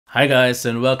Hi guys,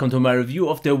 and welcome to my review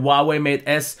of the Huawei Mate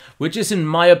S, which is in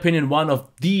my opinion one of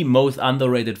the most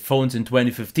underrated phones in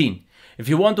 2015. If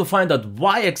you want to find out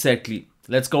why exactly,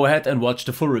 let's go ahead and watch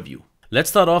the full review. Let's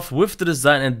start off with the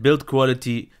design and build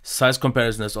quality. Size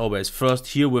comparison as always. First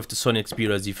here with the Sony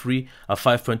Xperia Z3, a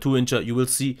 5.2 incher, you will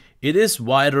see it is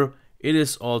wider, it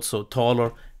is also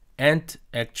taller, and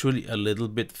actually a little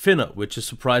bit thinner, which is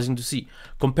surprising to see.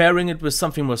 Comparing it with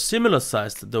something more similar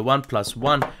sized, the OnePlus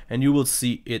One, and you will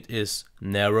see it is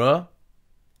narrower,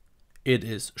 it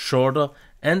is shorter,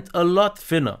 and a lot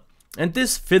thinner. And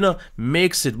this thinner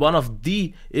makes it one of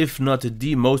the, if not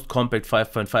the most compact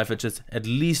 5.5 inches, at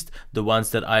least the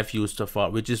ones that I've used so far,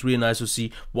 which is really nice to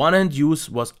see. One-hand use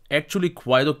was actually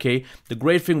quite okay. The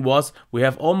great thing was we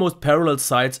have almost parallel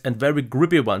sides and very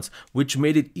grippy ones, which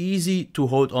made it easy to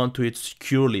hold on to it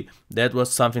securely. That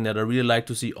was something that I really like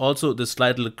to see. Also the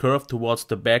slight little curve towards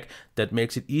the back that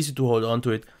makes it easy to hold on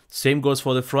to it. Same goes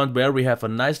for the front, where we have a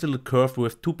nice little curve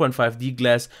with 2.5D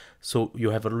glass, so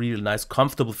you have a really nice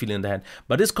comfortable feeling in the hand.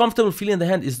 But this comfortable feeling in the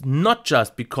hand is not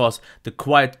just because the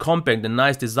quite compact and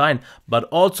nice design, but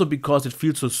also because it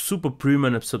feels so super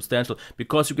premium and substantial,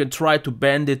 because you can try to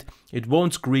bend it, it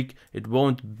won't squeak, it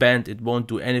won't bend, it won't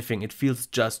do anything. It feels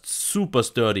just super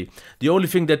sturdy. The only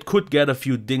thing that could get a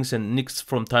few dings and nicks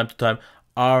from time to time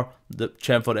are the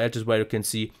chamfered edges, where you can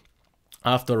see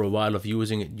after a while of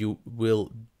using it you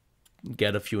will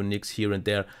get a few nicks here and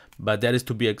there, but that is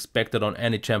to be expected on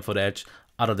any chamfered edge.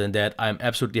 Other than that, I'm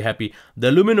absolutely happy. The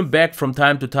aluminum back from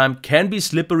time to time can be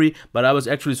slippery, but I was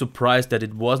actually surprised that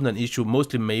it wasn't an issue,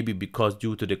 mostly maybe because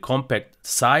due to the compact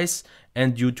size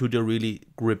and due to the really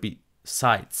grippy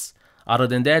sides. Other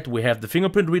than that, we have the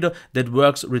fingerprint reader that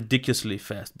works ridiculously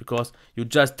fast because you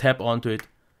just tap onto it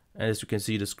and as you can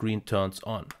see the screen turns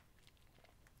on.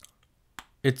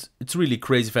 It's really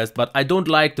crazy fast, but I don't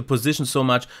like the position so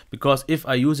much, because if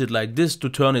I use it like this to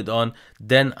turn it on,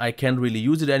 then I can't really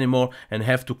use it anymore and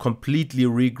have to completely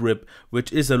re-grip,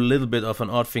 which is a little bit of an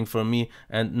odd thing for me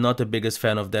and not the biggest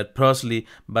fan of that personally,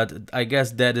 but I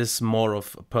guess that is more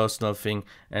of a personal thing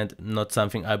and not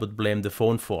something I would blame the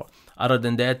phone for. Other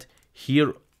than that,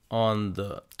 here on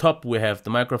the top we have the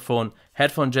microphone,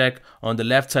 headphone jack. On the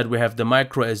left side we have the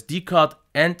micro SD card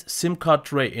and SIM card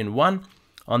tray in one.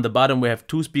 On the bottom we have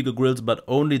two speaker grills, but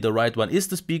only the right one is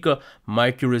the speaker.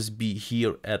 Mic USB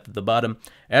here at the bottom.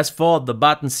 As for the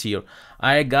buttons here,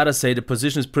 I gotta say the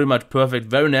position is pretty much perfect.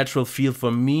 Very natural feel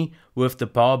for me with the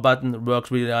power button. It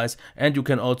works really nice, and you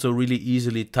can also really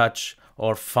easily touch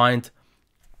or find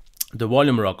the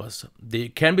volume rockers. They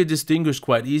can be distinguished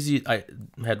quite easy. I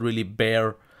had really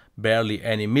barely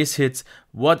any mishits.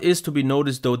 What is to be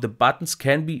noticed though, the buttons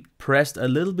can be pressed a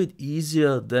little bit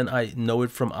easier than I know it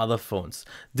from other phones.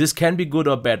 This can be good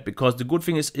or bad, because the good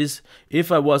thing is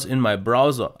if I was in my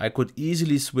browser, I could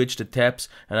easily switch the tabs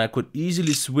and I could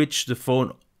easily switch the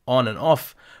phone on and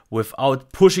off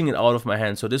without pushing it out of my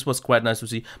hand. So this was quite nice to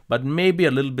see, but maybe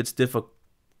a little bit stiffer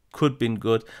could been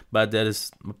good, but that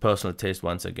is my personal taste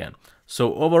once again.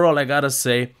 So overall I gotta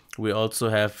say we also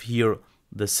have here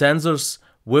the sensors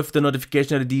with the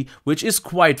notification LED, which is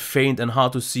quite faint and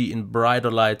hard to see in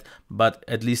brighter light, but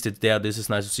at least it's there. This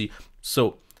is nice to see.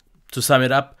 So to sum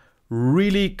it up,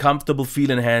 really comfortable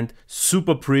feel in hand,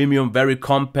 super premium, very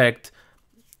compact,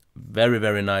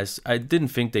 very nice. I didn't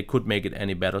think they could make it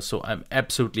any better, so I'm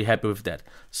absolutely happy with that.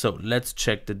 So let's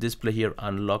check the display here,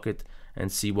 unlock it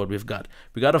and see what we've got.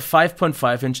 We got a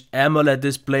 5.5 inch AMOLED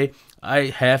display. I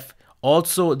have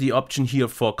also the option here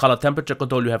for color temperature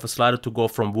control. You have a slider to go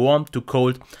from warm to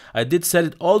cold. I did set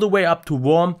it all the way up to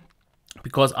warm,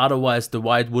 because otherwise the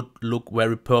white would look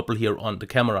very purple here on the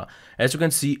camera. As you can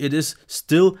see, it is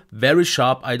still very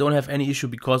sharp. I don't have any issue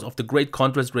because of the great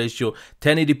contrast ratio.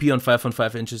 1080p on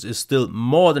 5.5 inches is still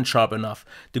more than sharp enough.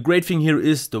 The great thing here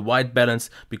is the white balance,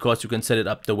 because you can set it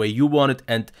up the way you want it,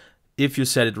 and if you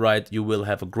set it right, you will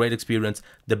have a great experience.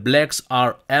 The blacks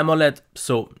are AMOLED,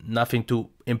 so nothing to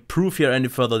improve here any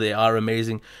further. They are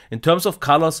amazing. In terms of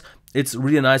colors, it's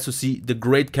really nice to see the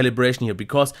great calibration here,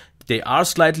 because they are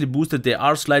slightly boosted, they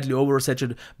are slightly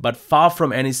oversaturated, but far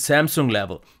from any Samsung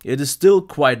level. It is still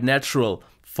quite natural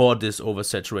for this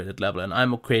oversaturated level, and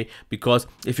I'm okay, because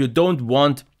if you don't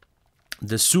want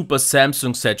the super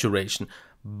Samsung saturation,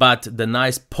 but the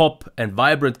nice pop and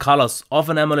vibrant colors of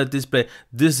an AMOLED display,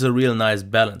 this is a real nice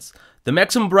balance. The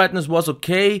maximum brightness was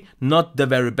okay, not the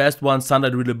very best one.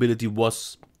 Sunlight reliability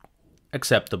was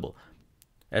acceptable.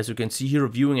 As you can see here,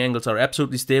 viewing angles are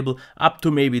absolutely stable, up to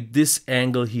maybe this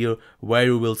angle here, where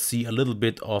you will see a little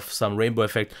bit of some rainbow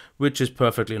effect, which is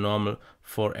perfectly normal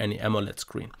for any AMOLED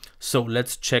screen. So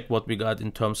let's check what we got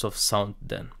in terms of sound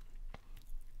then.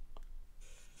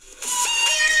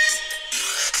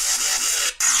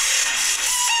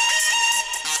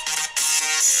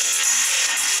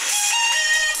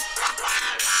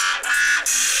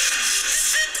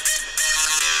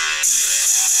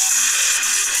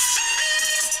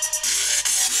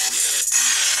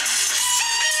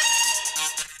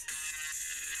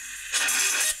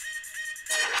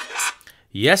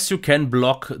 Yes, you can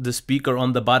block the speaker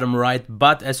on the bottom right,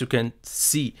 but as you can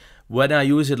see, when I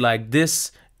use it like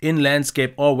this in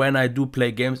landscape or when I do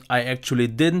play games, I actually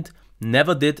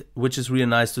never did, which is really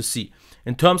nice to see.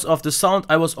 In terms of the sound,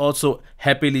 I was also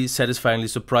happily, satisfyingly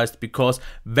surprised because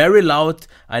very loud.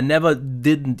 I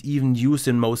didn't even use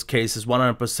in most cases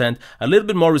 100%. A little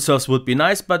bit more reserves would be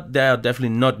nice, but they are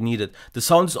definitely not needed. The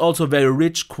sound is also very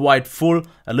rich, quite full,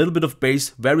 a little bit of bass,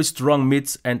 very strong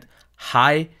mids and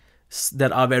high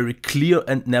that are very clear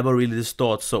and never really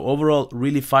distort. So overall,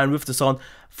 really fine with the sound.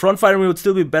 Front firing would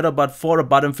still be better, but for a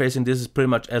bottom facing, this is pretty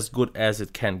much as good as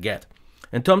it can get.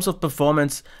 In terms of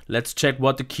performance, let's check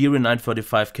what the Kirin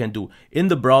 935 can do. In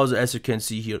the browser, as you can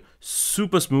see here,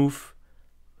 super smooth,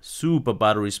 super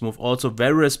buttery smooth, also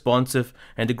very responsive.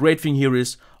 And the great thing here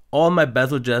is all my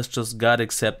battle gestures got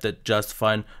accepted just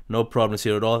fine, no problems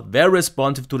here at all. Very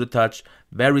responsive to the touch,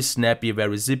 very snappy,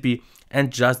 very zippy,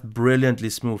 and just brilliantly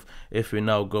smooth. If we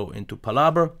now go into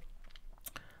Palaber,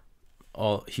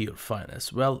 all here fine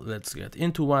as well. Let's get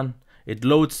into one. It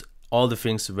loads all the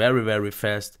things very, very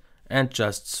fast and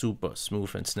just super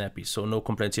smooth and snappy, so no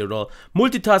complaints here at all.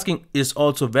 Multitasking is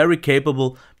also very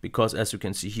capable because as you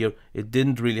can see here, it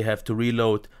didn't really have to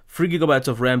reload. 3 GB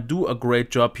of RAM do a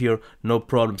great job here, no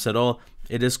problems at all.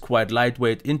 It is quite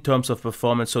lightweight in terms of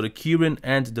performance, so the Kirin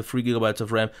and the 3 GB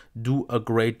of RAM do a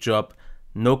great job.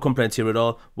 No complaints here at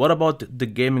all. What about the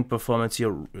gaming performance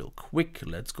here real quick?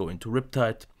 Let's go into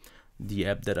Riptide, the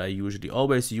app that I usually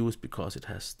always use because it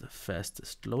has the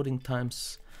fastest loading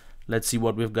times. Let's see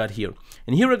what we've got here.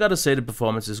 And here I gotta say the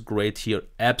performance is great here,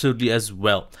 absolutely as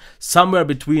well. Somewhere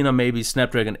between maybe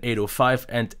Snapdragon 805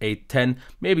 and 810,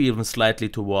 maybe even slightly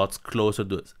towards closer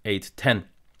to 810,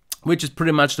 which is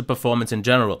pretty much the performance in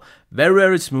general. Very,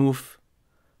 very smooth,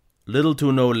 little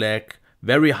to no lag,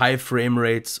 very high frame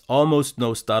rates, almost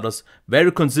no stutters,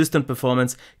 very consistent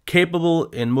performance, capable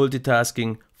in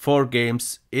multitasking, for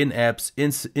games, in apps,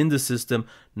 in the system,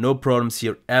 no problems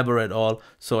here ever at all.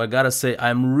 So I gotta say,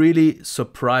 I'm really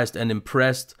surprised and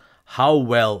impressed how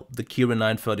well the Kirin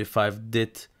 935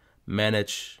 did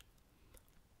manage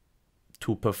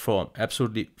to perform.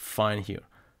 Absolutely fine here.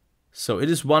 So it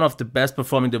is one of the best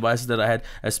performing devices that I had,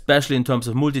 especially in terms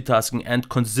of multitasking and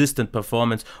consistent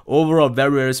performance. Overall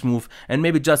very, very smooth and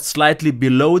maybe just slightly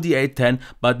below the 810,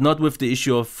 but not with the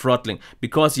issue of throttling.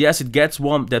 Because yes, it gets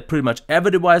warm, that pretty much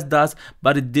every device does,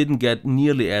 but it didn't get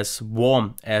nearly as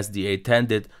warm as the 810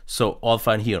 did, so all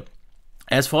fine here.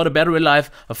 As for the battery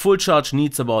life, a full charge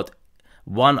needs about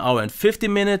 1 hour and 50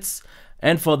 minutes.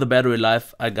 And for the battery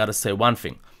life, I gotta say one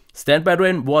thing. Standby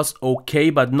drain was okay,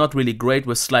 but not really great,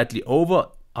 with slightly over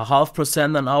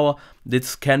 0.5% an hour.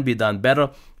 This can be done better.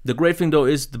 The great thing though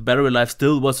is the battery life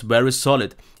still was very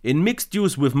solid. In mixed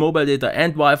use with mobile data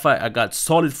and Wi-Fi, I got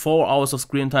solid 4 hours of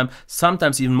screen time,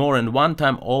 sometimes even more, and one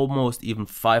time almost even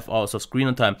 5 hours of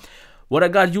screen time. What I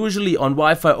got usually on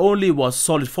Wi-Fi only was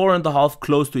solid 4.5,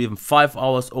 close to even 5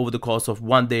 hours over the course of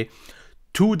one day.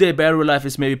 2-day battery life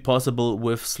is maybe possible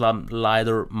with some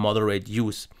lighter, moderate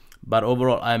use. But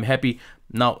overall, I'm happy.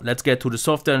 Now, let's get to the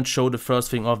software and show the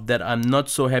first thing off that I'm not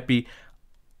so happy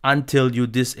until you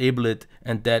disable it.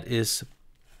 And that is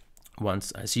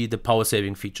once I see the power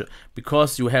saving feature.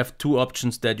 Because you have two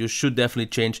options that you should definitely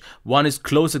change. One is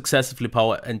close excessively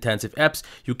power intensive apps.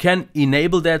 You can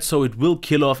enable that so it will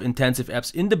kill off intensive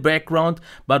apps in the background.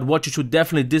 But what you should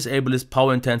definitely disable is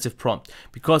power intensive prompt.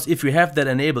 Because if you have that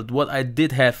enabled, what I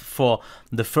did have for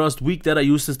the first week that I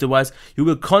used this device, you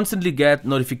will constantly get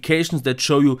notifications that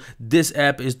show you this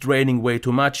app is draining way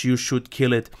too much, you should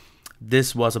kill it.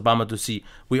 This was a bummer to see.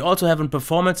 We also have in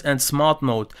performance and smart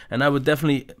mode, and I would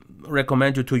definitely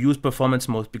recommend you to use performance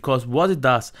mode, because what it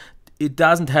does, it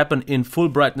doesn't happen in full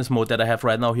brightness mode that I have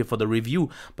right now here for the review.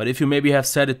 But if you maybe have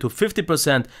set it to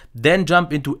 50%, then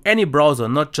jump into any browser,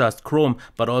 not just Chrome,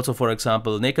 but also for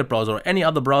example Naked Browser or any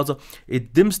other browser,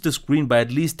 it dims the screen by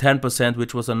at least 10%,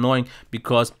 which was annoying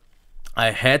because I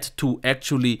had to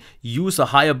actually use a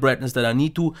higher brightness than I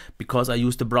need to because I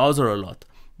use the browser a lot.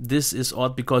 This is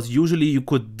odd because usually you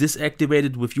could deactivate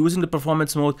it with using the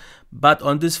performance mode, but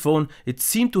on this phone it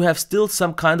seemed to have still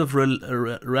some kind of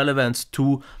relevance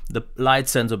to the light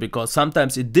sensor, because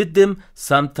sometimes it did dim,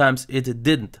 sometimes it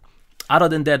didn't. Other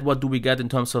than that, what do we get in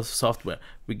terms of software?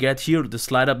 We get here the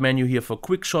slide up menu here for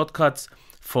quick shortcuts,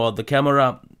 for the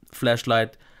camera,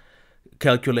 flashlight,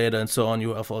 calculator and so on.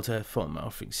 You have also for more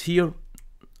things here.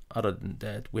 Other than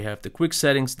that, we have the quick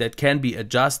settings that can be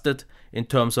adjusted in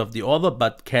terms of the order,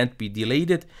 but can't be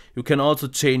deleted. You can also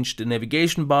change the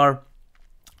navigation bar.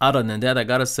 Other than that, I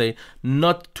gotta say,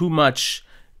 not too much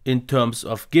in terms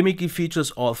of gimmicky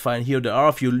features, all fine here. There are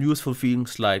a few useful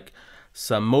things like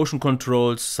some motion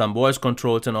controls, some voice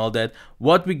controls and all that.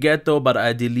 What we get though, but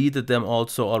I deleted them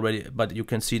also already, but you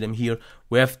can see them here,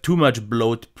 we have too much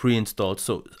bloat pre-installed.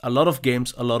 So a lot of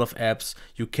games, a lot of apps,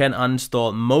 you can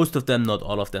uninstall, most of them, not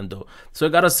all of them though. So I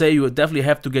gotta say, you definitely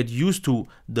have to get used to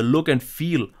the look and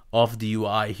feel of the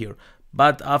UI here.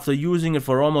 But after using it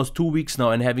for almost 2 weeks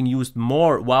now and having used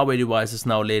more Huawei devices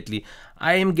now lately,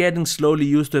 I am getting slowly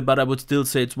used to it, but I would still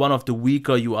say it's one of the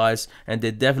weaker UIs and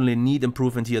they definitely need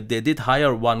improvement here. They did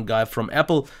hire one guy from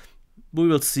Apple. We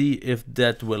will see if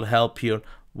that will help here.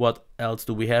 What else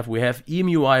do we have? We have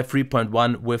EMUI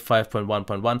 3.1 with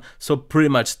 5.1.1, so pretty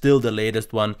much still the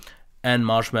latest one, and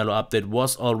Marshmallow update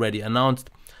was already announced.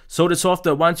 So the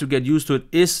software, once you get used to it,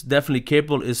 is definitely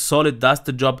capable, is solid, does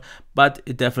the job, but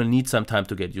it definitely needs some time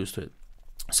to get used to it.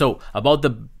 So about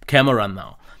the camera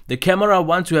now. The camera,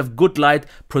 once you have good light,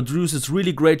 produces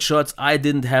really great shots. I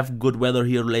didn't have good weather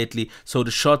here lately, so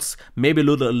the shots maybe a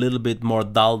little bit more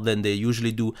dull than they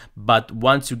usually do. But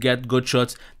once you get good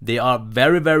shots, they are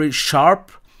very, very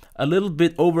sharp. A little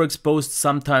bit overexposed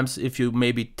sometimes. If you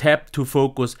maybe tap to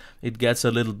focus, it gets a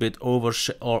little bit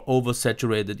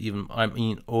oversaturated, even, I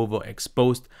mean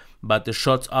overexposed. But the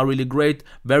shots are really great,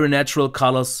 very natural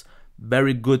colors,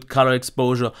 very good color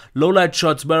exposure. Low light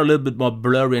shots were a little bit more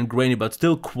blurry and grainy, but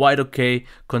still quite okay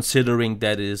considering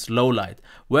that it is low light.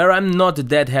 Where I'm not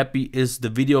that happy is the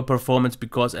video performance,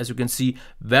 because as you can see,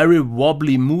 very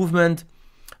wobbly movement.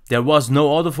 There was no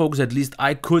autofocus, at least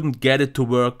I couldn't get it to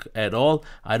work at all.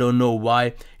 I don't know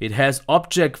why. It has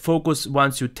object focus.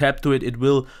 Once you tap to it, it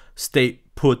will stay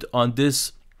put on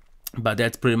this. But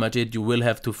that's pretty much it. You will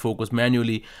have to focus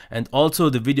manually. And also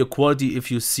the video quality, if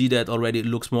you see that already, it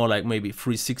looks more like maybe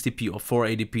 360p or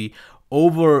 480p.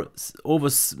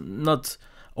 Not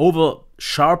over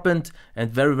sharpened and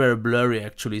very, very blurry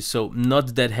actually. So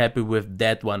not that happy with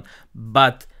that one.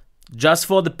 But just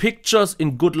for the pictures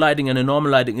in good lighting and in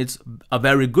normal lighting, it's a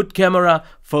very good camera.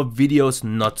 For videos,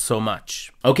 not so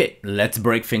much. Okay, let's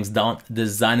break things down.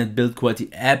 Design and build quality,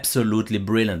 absolutely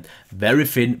brilliant. Very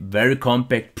thin, very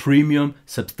compact, premium,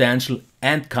 substantial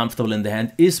and comfortable in the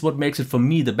hand is what makes it for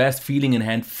me the best feeling in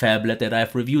hand phablet that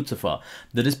I've reviewed so far.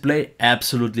 The display,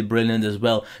 absolutely brilliant as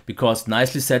well, because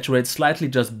nicely saturated, slightly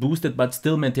just boosted, but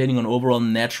still maintaining an overall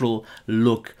natural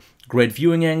look. Great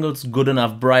viewing angles, good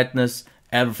enough brightness,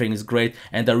 everything is great,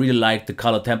 and I really like the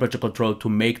color temperature control to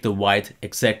make the white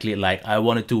exactly like I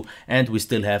wanted to, and we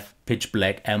still have pitch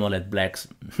black AMOLED blacks.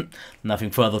 Nothing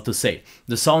further to say.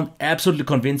 The sound absolutely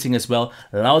convincing as well,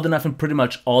 loud enough in pretty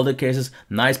much all the cases,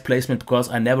 nice placement because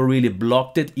I never really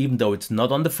blocked it even though it's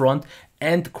not on the front,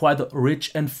 and quite a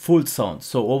rich and full sound,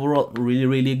 so overall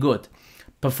really good.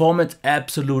 Performance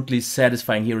absolutely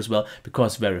satisfying here as well,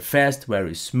 because very fast,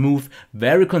 very smooth,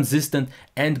 very consistent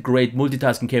and great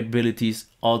multitasking capabilities.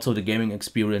 Also the gaming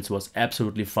experience was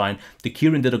absolutely fine. The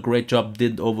keyring did a great job,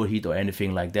 didn't overheat or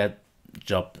anything like that.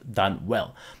 Job done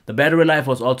well. The battery life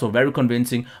was also very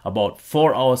convincing, about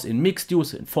 4 hours in mixed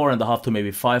use and 4.5 to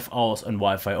maybe 5 hours on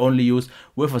Wi-Fi only use,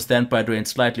 with a standby drain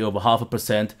slightly over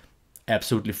 0.5%.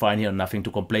 Absolutely fine here, nothing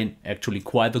to complain, actually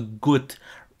quite a good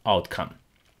outcome.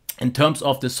 In terms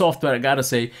of the software, I gotta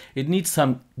say, it needs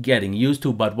some getting used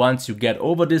to, but once you get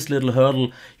over this little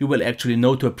hurdle, you will actually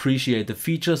know to appreciate the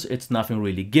features. It's nothing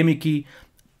really gimmicky.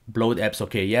 Bloat apps,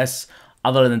 okay, yes.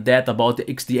 Other than that, about the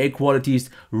XDA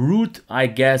qualities, root, I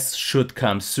guess, should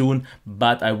come soon,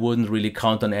 but I wouldn't really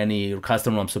count on any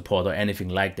custom ROM support or anything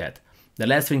like that. The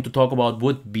last thing to talk about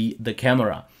would be the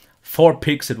camera. 4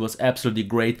 pics, it was absolutely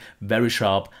great, very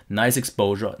sharp, nice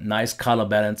exposure, nice color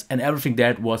balance, and everything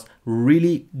that was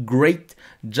really great.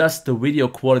 Just the video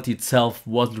quality itself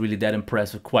wasn't really that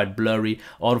impressive, quite blurry,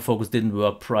 autofocus didn't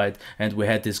work right, and we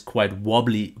had this quite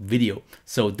wobbly video.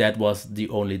 So that was the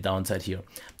only downside here.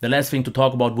 The last thing to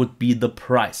talk about would be the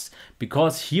price,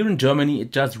 because here in Germany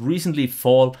it just recently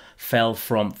fell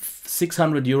from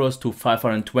 600 euros to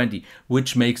 520,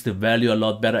 which makes the value a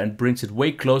lot better and brings it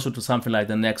way closer to something like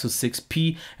the Nexus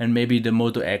 6P and maybe the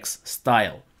Moto X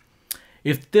style.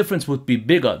 If the difference would be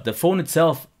bigger, the phone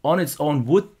itself on its own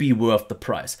would be worth the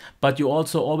price, but you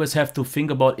also always have to think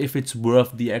about if it's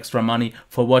worth the extra money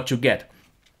for what you get.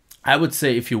 I would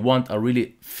say if you want a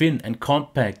really thin and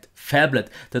compact phablet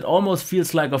that almost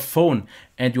feels like a phone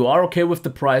and you are okay with the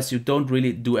price, you don't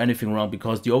really do anything wrong,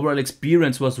 because the overall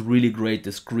experience was really great.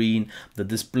 The screen, the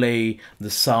display, the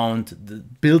sound, the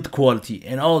build quality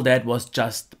and all that was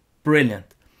just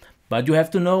brilliant. But you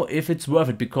have to know if it's worth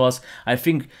it, because I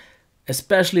think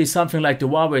especially something like the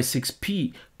Huawei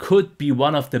 6P could be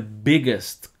one of the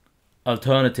biggest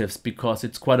alternatives because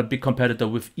it's quite a big competitor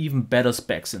with even better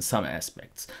specs in some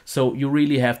aspects. So you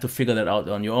really have to figure that out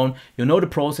on your own. You know the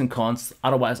pros and cons.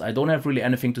 Otherwise, I don't have really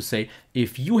anything to say.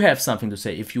 If you have something to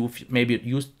say, if you've maybe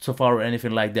used so far or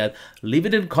anything like that, leave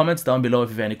it in the comments down below if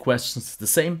you have any questions. The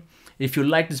same. If you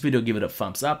like this video, give it a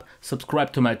thumbs up.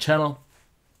 Subscribe to my channel.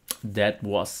 That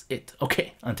was it.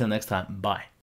 Okay, until next time. Bye.